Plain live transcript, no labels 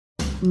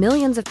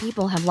Millions of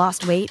people have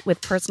lost weight with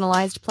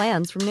personalized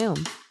plans from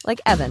Noom. Like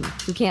Evan,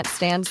 who can't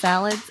stand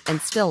salads and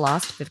still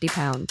lost 50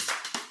 pounds.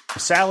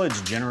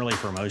 Salads generally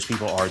for most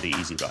people are the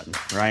easy button,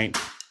 right?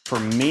 For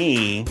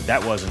me,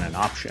 that wasn't an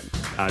option.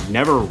 I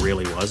never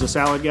really was a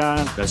salad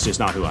guy. That's just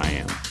not who I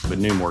am. But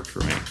Noom worked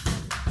for me.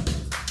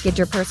 Get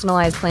your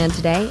personalized plan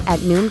today at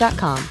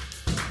Noom.com.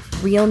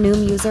 Real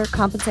Noom user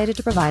compensated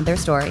to provide their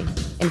story.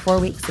 In 4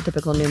 weeks, the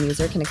typical Noom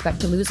user can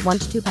expect to lose 1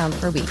 to 2 pounds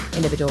per week.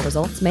 Individual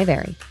results may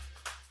vary.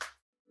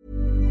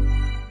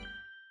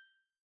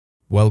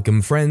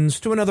 Welcome, friends,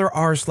 to another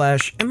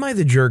rSlash Am I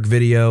the Jerk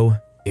video.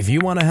 If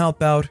you want to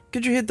help out,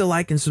 could you hit the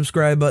like and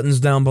subscribe buttons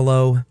down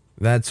below?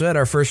 That said,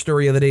 our first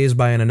story of the day is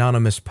by an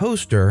anonymous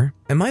poster.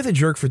 Am I the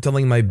jerk for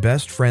telling my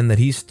best friend that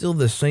he's still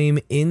the same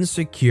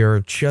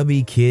insecure,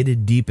 chubby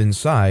kid deep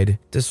inside,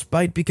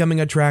 despite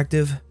becoming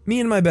attractive? Me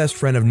and my best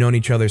friend have known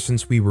each other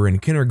since we were in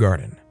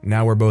kindergarten.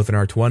 Now we're both in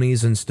our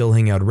 20s and still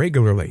hang out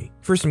regularly.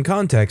 For some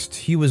context,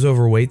 he was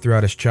overweight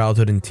throughout his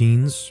childhood and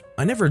teens.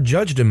 I never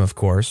judged him, of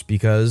course,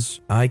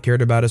 because I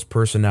cared about his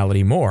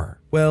personality more.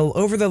 Well,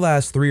 over the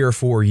last 3 or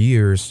 4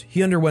 years,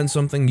 he underwent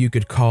something you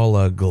could call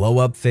a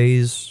glow-up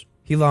phase.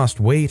 He lost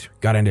weight,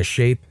 got into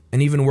shape,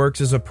 and even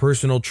works as a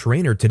personal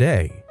trainer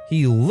today.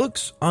 He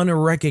looks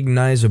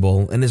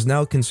unrecognizable and is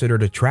now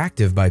considered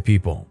attractive by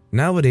people.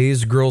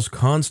 Nowadays, girls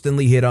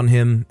constantly hit on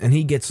him, and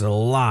he gets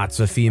lots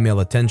of female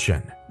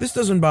attention. This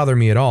doesn't bother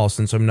me at all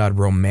since I'm not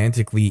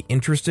romantically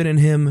interested in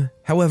him.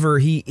 However,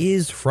 he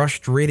is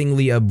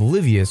frustratingly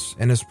oblivious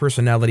and his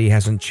personality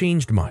hasn't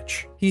changed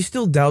much. He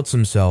still doubts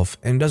himself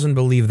and doesn't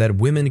believe that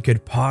women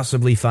could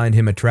possibly find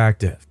him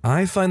attractive.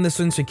 I find this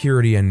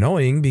insecurity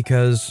annoying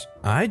because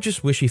I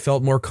just wish he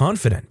felt more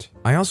confident.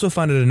 I also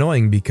find it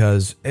annoying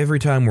because every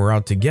time we're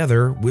out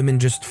together, women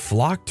just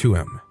flock to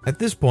him. At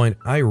this point,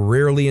 I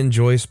rarely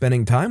enjoy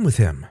spending time with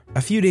him.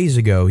 A few days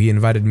ago, he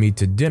invited me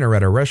to dinner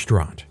at a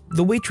restaurant.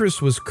 The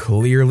waitress was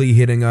clearly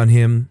hitting on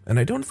him, and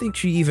I don't think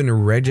she even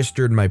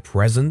registered my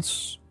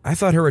presence. I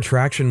thought her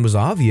attraction was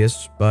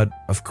obvious, but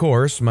of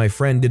course, my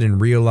friend didn't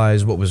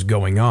realize what was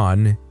going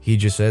on. He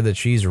just said that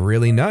she's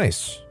really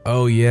nice.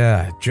 Oh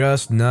yeah,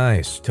 just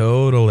nice,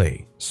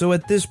 totally. So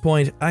at this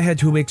point, I had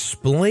to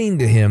explain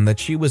to him that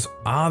she was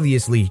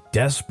obviously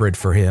desperate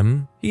for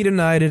him. He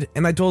denied it,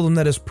 and I told him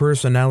that his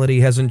personality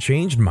hasn't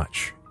changed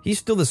much. He's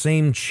still the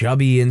same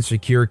chubby,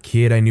 insecure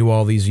kid I knew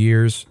all these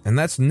years, and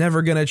that's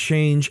never gonna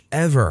change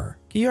ever.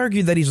 He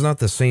argued that he's not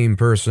the same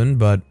person,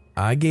 but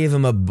I gave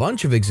him a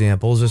bunch of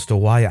examples as to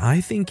why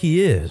I think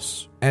he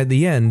is. At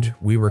the end,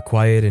 we were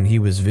quiet and he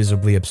was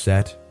visibly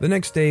upset. The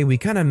next day, we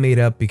kinda made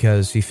up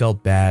because he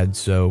felt bad,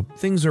 so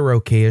things are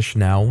okay-ish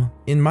now.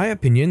 In my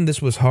opinion,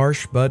 this was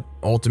harsh, but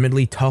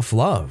ultimately tough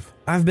love.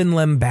 I've been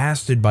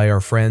lambasted by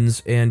our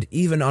friends and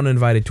even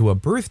uninvited to a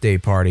birthday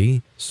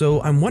party,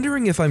 so I'm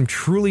wondering if I'm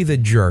truly the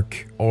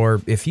jerk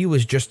or if he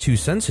was just too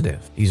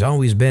sensitive. He's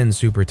always been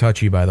super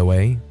touchy, by the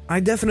way. I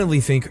definitely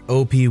think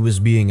OP was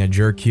being a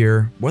jerk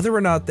here. Whether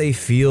or not they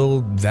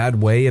feel that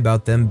way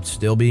about them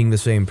still being the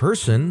same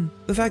person,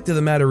 the fact of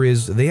the matter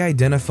is they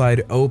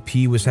identified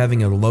OP was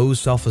having a low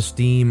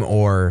self-esteem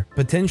or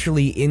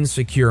potentially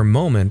insecure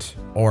moment,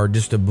 or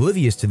just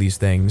oblivious to these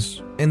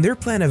things, and their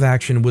plan of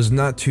action was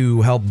not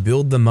to help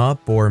build them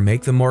up or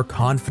make them more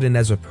confident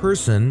as a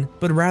person,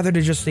 but rather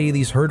to just say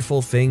these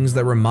hurtful things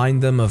that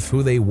remind them of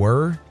who they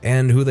were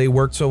and who they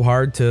worked so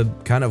hard to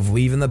kind of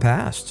leave in the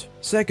past.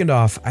 Second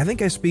off, I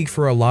think I speak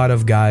for a lot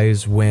of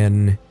guys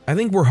when I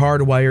think we're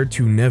hardwired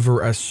to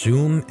never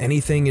assume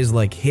anything is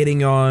like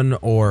hitting on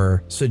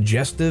or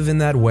suggestive in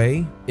that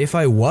way. If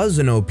I was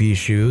in OP's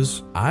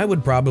shoes, I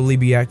would probably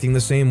be acting the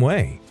same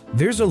way.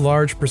 There's a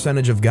large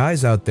percentage of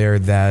guys out there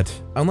that,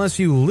 unless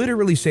you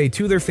literally say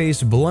to their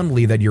face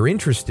bluntly that you're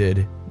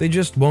interested, they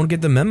just won't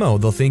get the memo.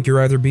 They'll think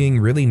you're either being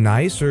really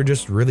nice or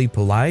just really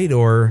polite,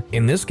 or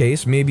in this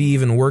case, maybe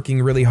even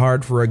working really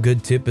hard for a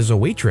good tip as a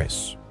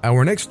waitress.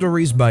 Our next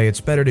story is by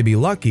It's Better to Be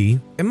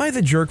Lucky. Am I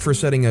the jerk for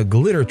setting a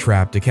glitter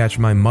trap to catch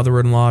my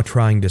mother-in-law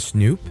trying to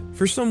snoop?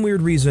 For some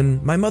weird reason,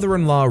 my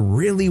mother-in-law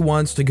really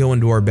wants to go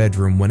into our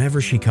bedroom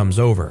whenever she comes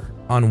over.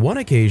 On one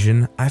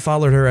occasion, I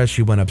followed her as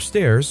she went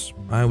upstairs.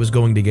 I was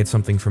going to get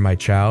something for my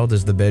child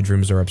as the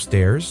bedrooms are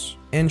upstairs,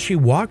 and she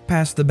walked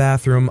past the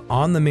bathroom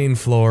on the main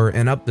floor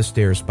and up the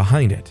stairs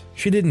behind it.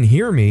 She didn't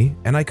hear me,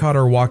 and I caught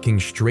her walking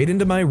straight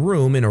into my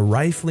room and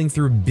rifling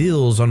through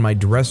bills on my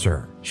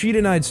dresser. She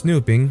denied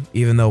snooping,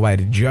 even though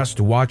I'd just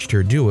watched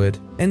her do it,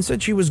 and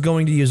said she was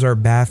going to use our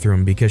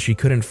bathroom because she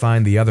couldn't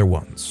find the other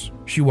ones.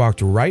 She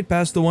walked right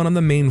past the one on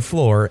the main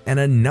floor and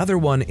another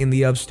one in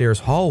the upstairs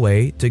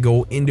hallway to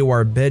go into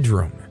our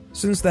bedroom.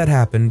 Since that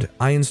happened,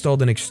 I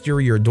installed an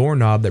exterior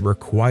doorknob that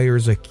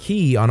requires a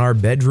key on our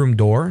bedroom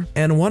door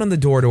and one on the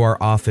door to our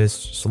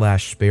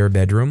office/spare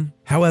bedroom.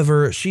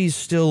 However, she's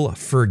still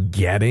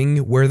forgetting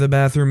where the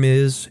bathroom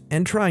is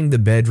and trying the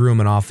bedroom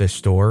and office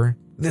door.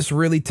 This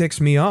really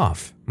ticks me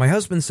off. My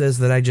husband says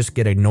that I just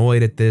get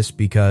annoyed at this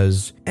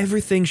because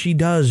everything she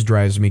does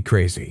drives me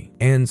crazy.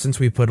 And since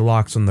we put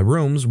locks on the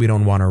rooms we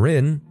don't want her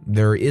in,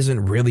 there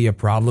isn't really a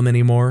problem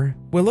anymore.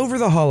 Well, over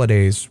the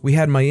holidays, we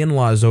had my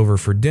in-laws over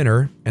for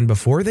dinner, and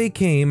before they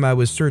came, I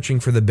was searching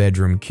for the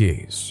bedroom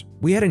keys.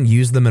 We hadn't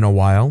used them in a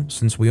while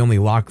since we only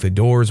lock the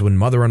doors when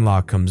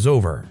mother-in-law comes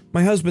over.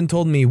 My husband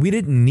told me we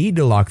didn't need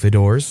to lock the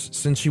doors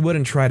since she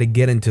wouldn't try to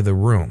get into the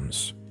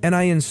rooms. And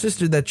I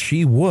insisted that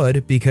she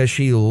would because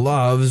she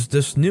loves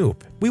to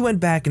snoop. We went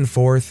back and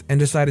forth and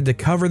decided to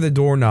cover the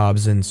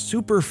doorknobs in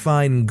super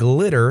fine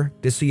glitter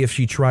to see if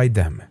she tried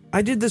them.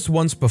 I did this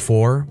once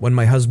before when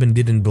my husband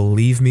didn't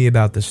believe me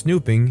about the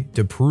snooping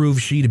to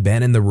prove she'd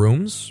been in the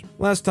rooms.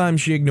 Last time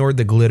she ignored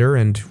the glitter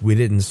and we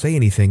didn't say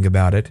anything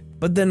about it,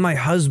 but then my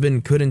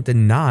husband couldn't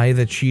deny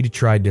that she'd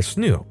tried to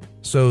snoop.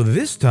 So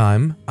this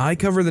time, I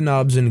cover the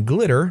knobs in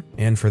glitter,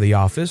 and for the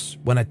office,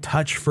 went a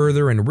touch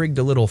further and rigged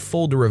a little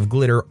folder of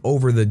glitter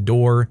over the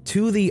door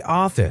to the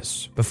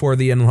office before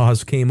the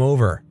in-laws came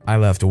over. I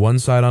left one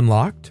side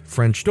unlocked,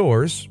 French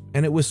doors,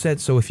 and it was set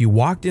so if you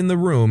walked in the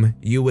room,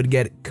 you would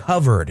get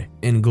covered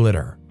in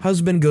glitter.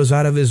 Husband goes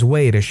out of his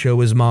way to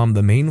show his mom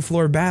the main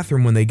floor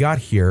bathroom when they got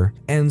here,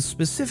 and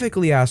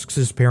specifically asks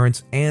his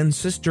parents and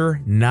sister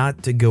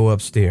not to go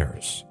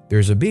upstairs.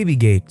 There's a baby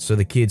gate so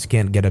the kids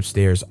can't get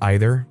upstairs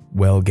either.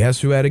 Well,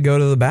 guess who had to go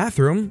to the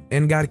bathroom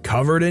and got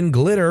covered in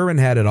glitter and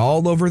had it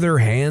all over their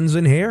hands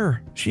and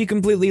hair? She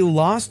completely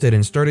lost it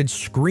and started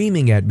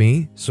screaming at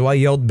me, so I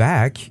yelled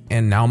back,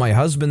 and now my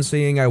husband's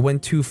saying I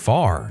went too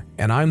far,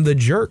 and I'm the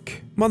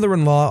jerk.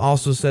 Mother-in-law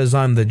also says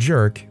I'm the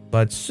jerk,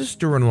 but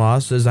sister-in-law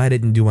says I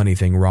didn't do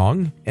anything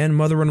wrong, and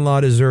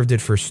mother-in-law deserved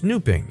it for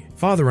snooping.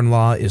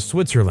 Father-in-law is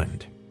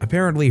Switzerland.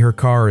 Apparently her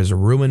car is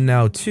ruined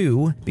now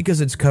too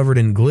because it's covered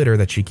in glitter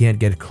that she can't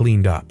get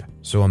cleaned up.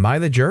 So am I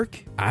the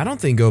jerk? I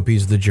don't think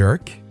OP's the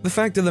jerk. The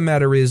fact of the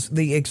matter is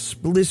they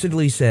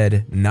explicitly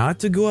said not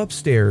to go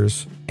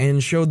upstairs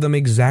and showed them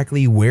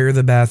exactly where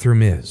the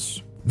bathroom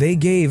is. They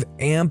gave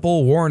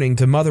ample warning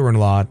to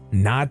mother-in-law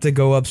not to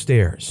go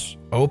upstairs.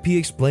 OP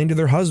explained to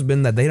their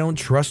husband that they don't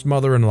trust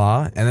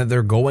mother-in-law and that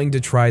they're going to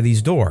try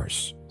these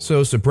doors.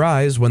 So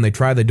surprise when they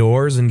try the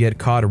doors and get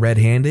caught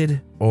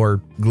red-handed,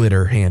 or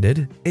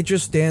glitter-handed. It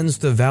just stands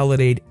to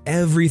validate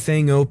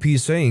everything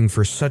OP's saying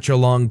for such a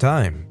long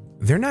time.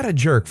 They're not a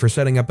jerk for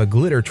setting up a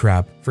glitter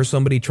trap for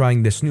somebody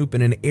trying to snoop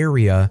in an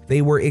area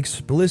they were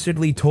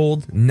explicitly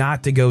told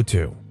not to go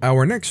to.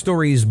 Our next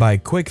story is by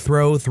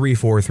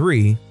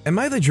QuickThrow343. Am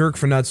I the jerk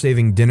for not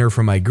saving dinner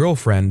for my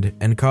girlfriend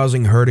and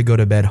causing her to go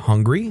to bed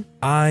hungry?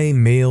 I,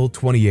 male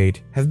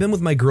 28, have been with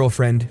my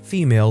girlfriend,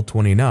 female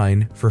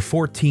 29, for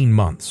 14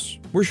 months.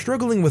 We're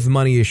struggling with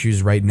money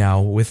issues right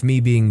now, with me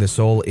being the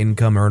sole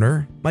income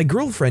earner. My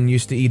girlfriend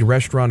used to eat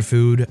restaurant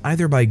food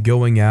either by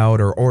going out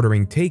or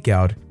ordering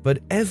takeout, but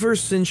ever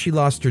since she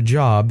lost her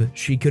job,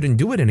 she couldn't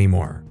do it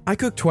anymore. I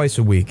cook twice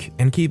a week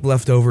and keep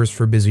leftovers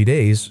for busy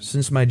days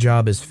since my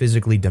job is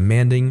physically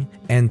demanding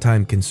and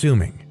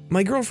time-consuming.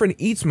 My girlfriend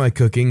eats my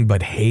cooking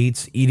but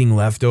hates eating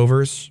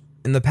leftovers.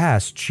 In the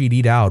past, she'd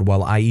eat out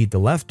while I eat the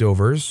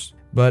leftovers,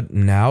 but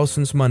now,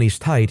 since money's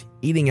tight,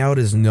 eating out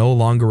is no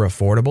longer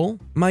affordable.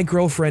 My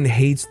girlfriend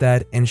hates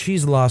that and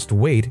she's lost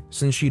weight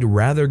since she'd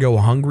rather go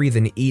hungry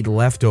than eat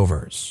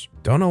leftovers.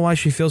 Don't know why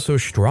she feels so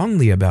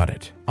strongly about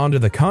it. Onto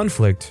the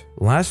conflict,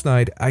 last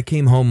night I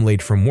came home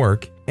late from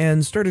work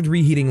and started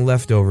reheating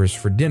leftovers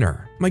for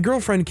dinner. My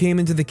girlfriend came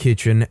into the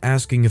kitchen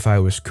asking if I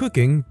was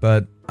cooking,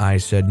 but I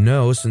said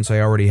no since I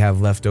already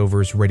have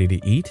leftovers ready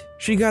to eat.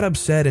 She got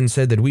upset and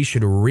said that we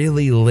should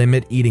really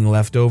limit eating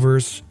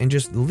leftovers and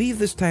just leave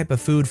this type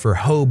of food for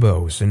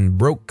hobos and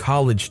broke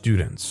college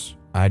students.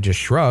 I just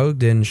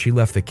shrugged and she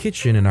left the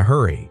kitchen in a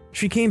hurry.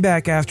 She came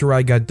back after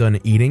I got done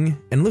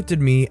eating and looked at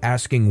me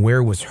asking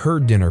where was her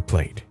dinner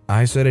plate.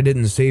 I said I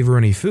didn't save her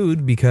any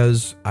food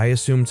because I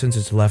assumed since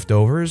it's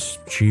leftovers,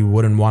 she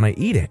wouldn't want to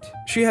eat it.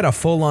 She had a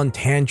full-on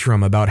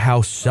tantrum about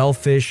how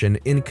selfish and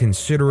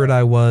inconsiderate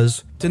I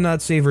was to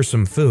not save her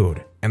some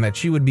food, and that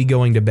she would be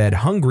going to bed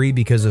hungry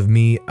because of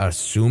me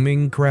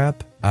assuming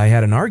crap. I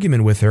had an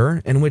argument with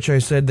her in which I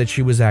said that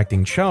she was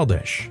acting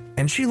childish,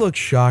 and she looked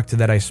shocked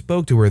that I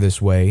spoke to her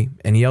this way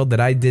and yelled that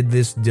I did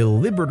this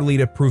deliberately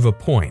to prove a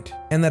point,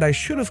 and that I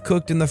should have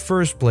cooked in the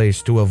first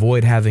place to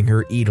avoid having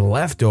her eat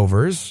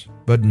leftovers.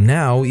 But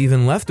now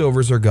even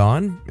leftovers are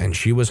gone and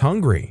she was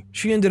hungry.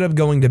 She ended up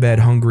going to bed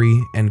hungry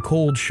and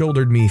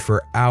cold-shouldered me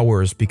for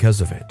hours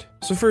because of it.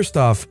 So first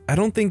off, I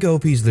don't think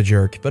OP's the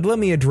jerk, but let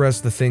me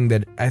address the thing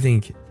that I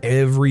think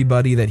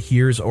everybody that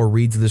hears or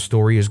reads this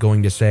story is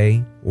going to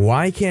say.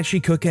 Why can't she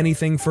cook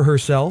anything for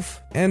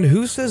herself? And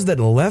who says that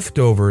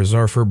leftovers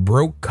are for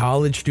broke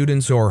college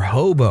students or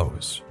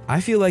hobos? I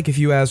feel like if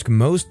you ask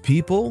most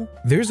people,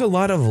 there's a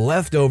lot of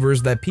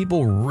leftovers that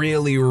people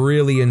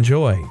really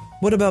enjoy.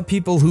 What about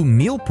people who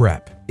meal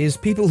prep? Is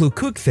people who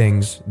cook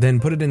things,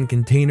 then put it in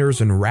containers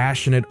and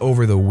ration it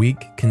over the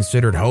week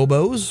considered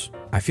hobos?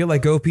 I feel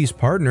like OP's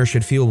partner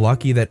should feel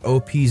lucky that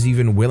OP's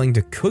even willing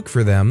to cook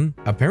for them,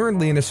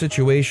 apparently in a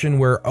situation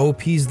where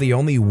OP's the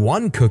only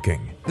one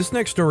cooking. This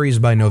next story is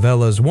by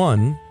Novellas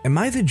 1. Am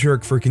I the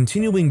jerk for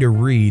continuing to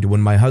read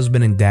when my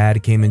husband and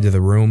dad came into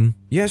the room?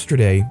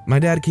 Yesterday, my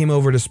dad came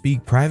over to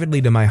speak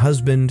privately to my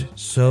husband,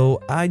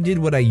 so I did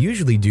what I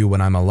usually do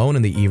when I'm alone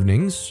in the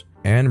evenings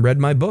and read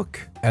my book.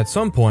 At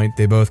some point,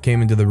 they both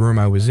came into the room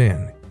I was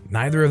in.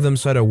 Neither of them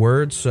said a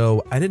word,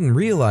 so I didn't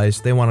realize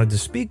they wanted to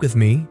speak with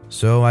me,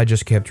 so I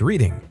just kept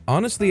reading.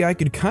 Honestly, I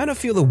could kind of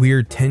feel a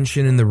weird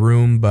tension in the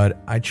room,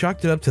 but I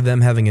chalked it up to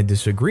them having a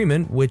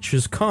disagreement, which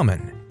is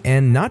common.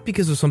 And not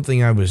because of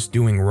something I was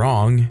doing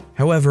wrong.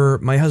 However,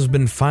 my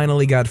husband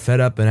finally got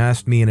fed up and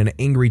asked me in an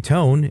angry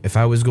tone if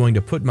I was going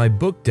to put my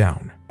book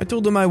down. I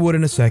told him I would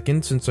in a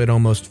second since I'd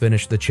almost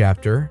finished the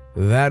chapter.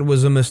 That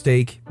was a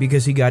mistake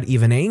because he got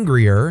even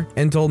angrier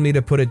and told me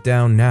to put it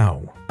down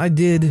now. I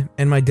did,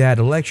 and my dad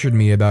lectured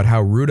me about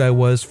how rude I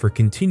was for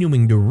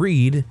continuing to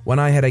read when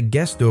I had a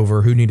guest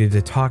over who needed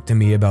to talk to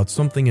me about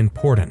something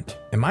important.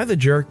 Am I the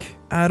jerk?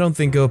 I don't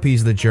think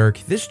OP's the jerk.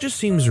 This just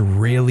seems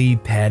really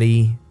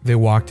petty. They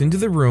walked into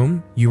the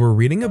room, you were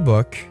reading a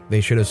book,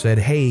 they should have said,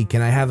 "Hey,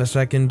 can I have a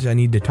second? I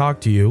need to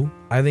talk to you."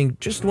 I think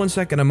just 1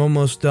 second, I'm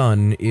almost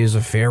done is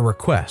a fair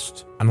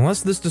request.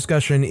 Unless this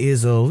discussion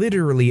is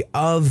literally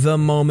of the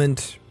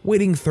moment,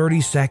 waiting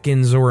 30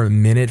 seconds or a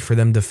minute for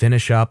them to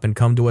finish up and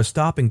come to a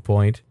stopping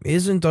point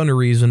isn't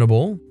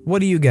unreasonable. What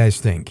do you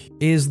guys think?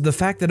 Is the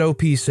fact that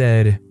OP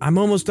said, "I'm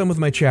almost done with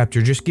my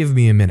chapter, just give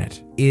me a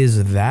minute,"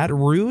 is that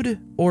rude?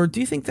 Or do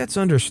you think that's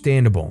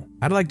understandable?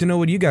 I'd like to know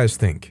what you guys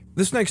think.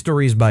 This next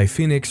story is by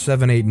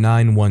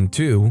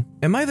Phoenix78912.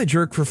 Am I the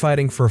jerk for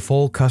fighting for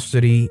full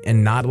custody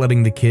and not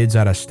letting the kids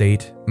out of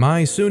state?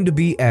 My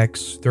soon-to-be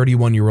ex,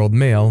 31-year-old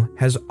male,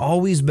 has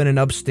always been an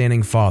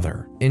upstanding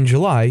father. In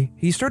July,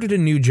 he started a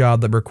new job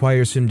that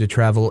requires him to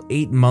travel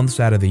 8 months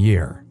out of the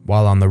year.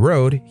 While on the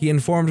road, he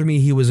informed me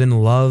he was in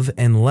love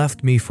and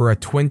left me for a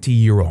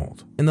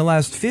 20-year-old. In the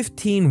last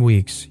 15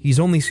 weeks, he's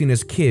only seen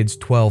his kids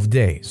 12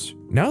 days.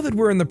 Now that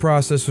we're in the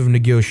process of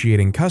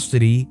negotiating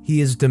custody, he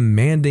is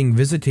demanding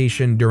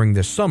visitation during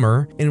the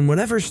summer in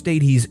whatever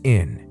state he's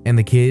in, and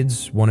the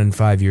kids, 1 and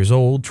 5 years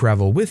old,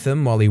 travel with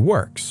him while he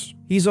works.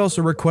 He's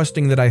also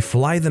requesting that I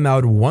fly them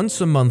out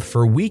once a month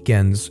for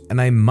weekends, and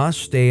I must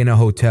stay in a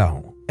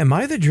hotel. Am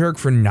I the jerk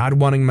for not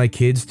wanting my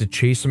kids to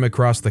chase him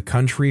across the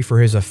country for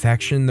his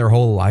affection their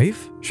whole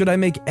life? Should I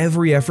make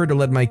every effort to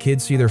let my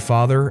kids see their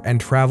father and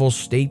travel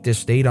state to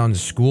state on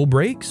school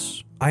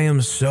breaks? I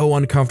am so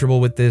uncomfortable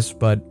with this,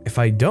 but if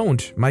I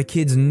don't, my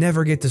kids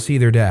never get to see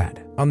their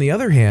dad. On the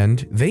other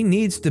hand, they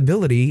need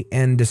stability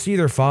and to see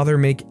their father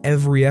make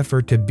every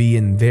effort to be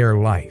in their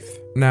life.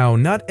 Now,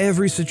 not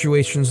every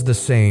situation's the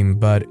same,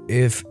 but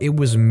if it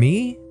was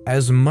me,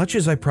 as much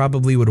as I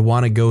probably would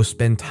want to go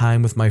spend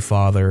time with my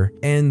father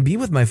and be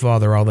with my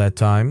father all that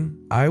time,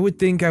 I would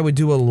think I would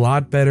do a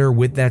lot better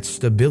with that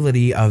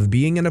stability of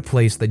being in a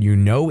place that you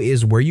know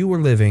is where you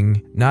were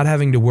living, not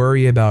having to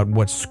worry about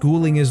what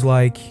schooling is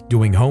like,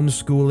 doing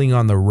homeschooling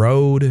on the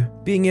road,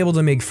 being able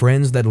to make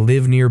friends that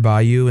live nearby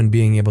you and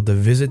being able to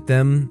visit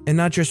them, and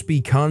not just be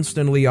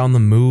constantly on the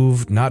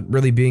move, not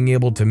really being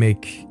able to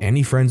make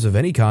any friends of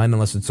any kind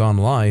unless it's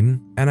online.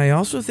 And I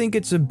also think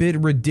it's a bit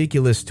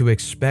ridiculous to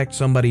expect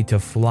somebody to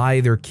fly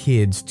their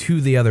kids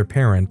to the other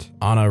parent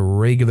on a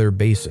regular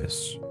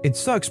basis. It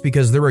sucks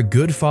because they're a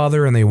good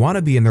father and they want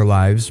to be in their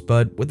lives,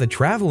 but with the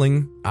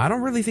traveling, I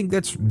don't really think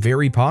that's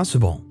very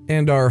possible.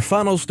 And our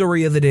final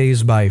story of the day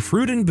is by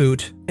Fruit and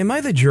Boot. Am I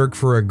the jerk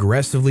for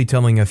aggressively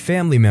telling a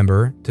family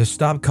member to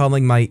stop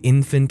calling my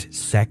infant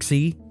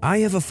sexy? I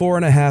have a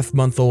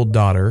 4.5-month-old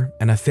daughter,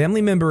 and a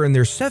family member in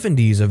their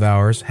 70s of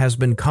ours has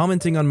been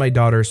commenting on my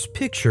daughter's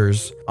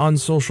pictures on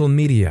social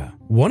media.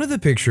 One of the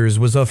pictures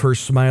was of her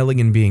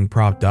smiling and being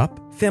propped up.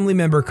 Family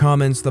member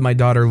comments that my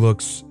daughter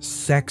looks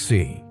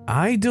sexy.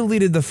 I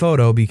deleted the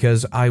photo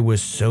because I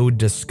was so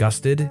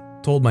disgusted,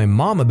 told my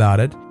mom about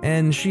it,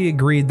 and she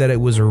agreed that it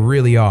was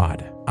really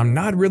odd. I'm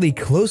not really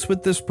close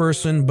with this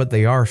person, but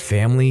they are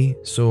family,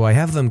 so I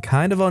have them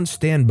kind of on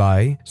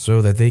standby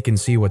so that they can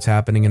see what's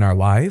happening in our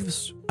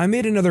lives. I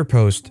made another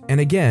post, and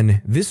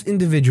again, this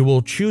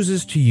individual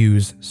chooses to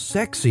use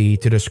sexy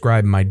to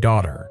describe my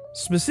daughter.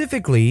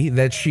 Specifically,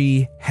 that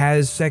she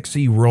has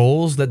sexy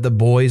roles that the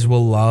boys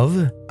will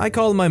love. I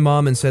called my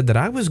mom and said that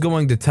I was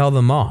going to tell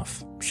them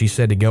off. She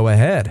said to go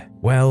ahead.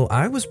 Well,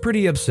 I was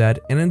pretty upset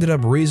and ended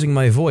up raising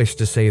my voice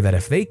to say that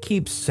if they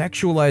keep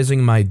sexualizing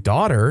my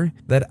daughter,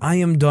 that I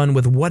am done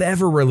with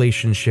whatever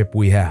relationship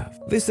we have.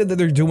 They said that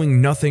they're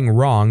doing nothing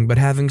wrong but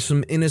having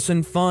some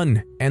innocent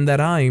fun, and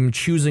that I'm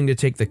choosing to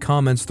take the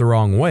comments the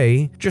wrong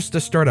way just to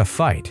start a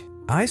fight.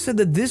 I said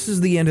that this is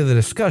the end of the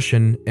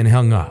discussion and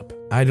hung up.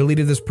 I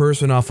deleted this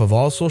person off of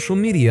all social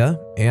media,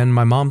 and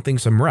my mom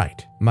thinks I'm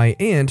right. My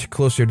aunt,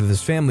 closer to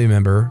this family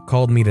member,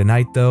 called me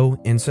tonight though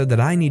and said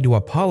that I need to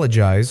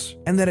apologize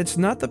and that it's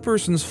not the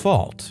person's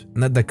fault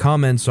and that the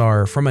comments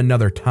are from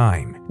another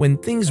time when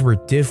things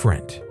were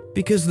different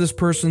because this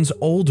person's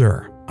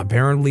older.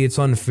 apparently it's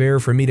unfair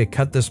for me to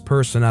cut this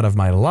person out of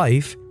my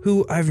life,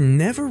 who I've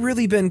never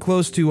really been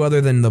close to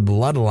other than the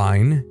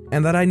bloodline,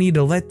 and that I need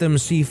to let them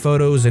see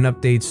photos and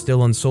updates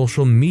still on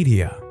social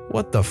media.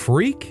 What the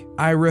freak?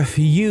 I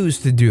refuse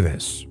to do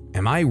this.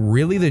 Am I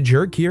really the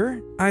jerk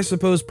here? I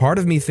suppose part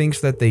of me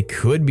thinks that they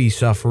could be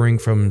suffering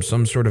from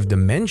some sort of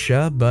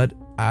dementia, but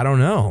I don't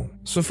know.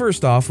 So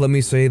first off, let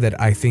me say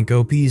that I think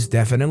OP's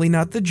definitely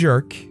not the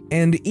jerk,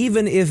 and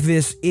even if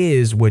this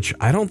is, which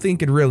I don't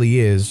think it really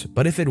is,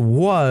 but if it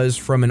was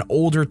from an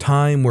older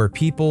time where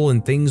people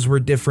and things were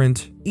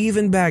different,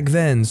 even back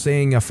then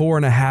saying a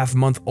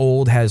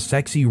 4.5-month-old has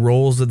sexy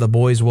roles that the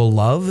boys will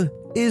love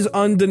is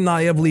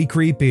undeniably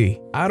creepy.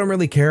 I don't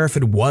really care if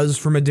it was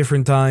from a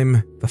different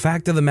time. The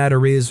fact of the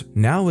matter is,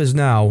 now is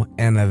now,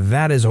 and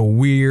that is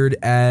weird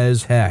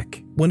as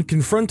heck. When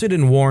confronted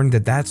and warned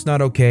that that's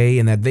not okay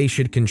and that they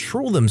should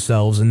control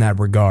themselves in that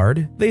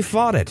regard, they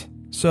fought it.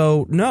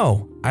 So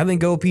no, I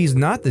think OP's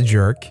not the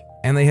jerk,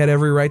 and they had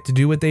every right to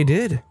do what they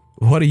did.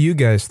 What do you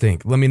guys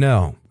think? Let me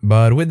know.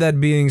 But with that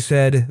being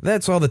said,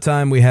 that's all the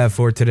time we have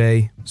for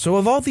today. So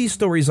of all these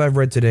stories I've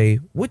read today,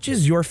 which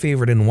is your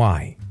favorite and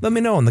why? Let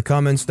me know in the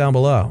comments down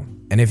below.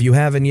 And if you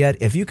haven't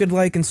yet, if you could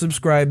like and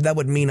subscribe, that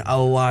would mean a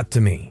lot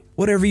to me.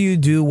 Whatever you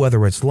do,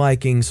 whether it's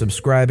liking,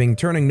 subscribing,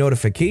 turning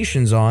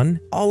notifications on,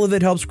 all of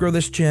it helps grow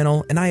this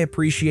channel, and I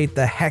appreciate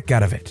the heck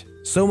out of it.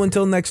 So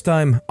until next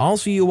time, I'll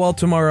see you all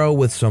tomorrow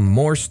with some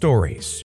more stories.